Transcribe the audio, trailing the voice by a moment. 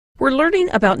We're learning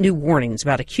about new warnings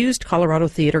about accused Colorado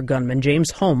theater gunman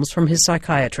James Holmes from his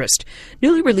psychiatrist.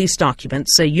 Newly released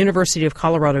documents say University of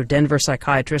Colorado Denver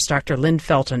psychiatrist Dr. Lynn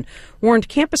Felton warned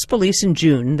campus police in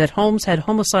June that Holmes had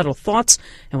homicidal thoughts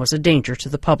and was a danger to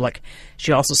the public.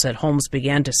 She also said Holmes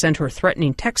began to send her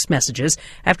threatening text messages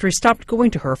after he stopped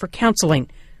going to her for counseling.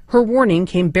 Her warning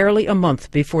came barely a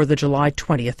month before the July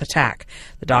 20th attack.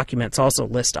 The documents also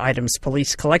list items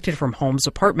police collected from Holmes'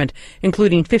 apartment,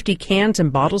 including 50 cans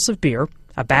and bottles of beer,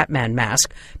 a Batman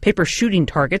mask, paper shooting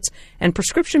targets, and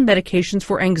prescription medications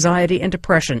for anxiety and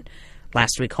depression.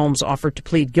 Last week, Holmes offered to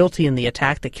plead guilty in the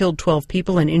attack that killed 12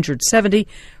 people and injured 70.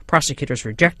 Prosecutors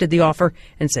rejected the offer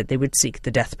and said they would seek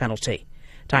the death penalty.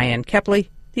 Diane Kepley,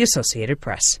 The Associated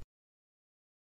Press.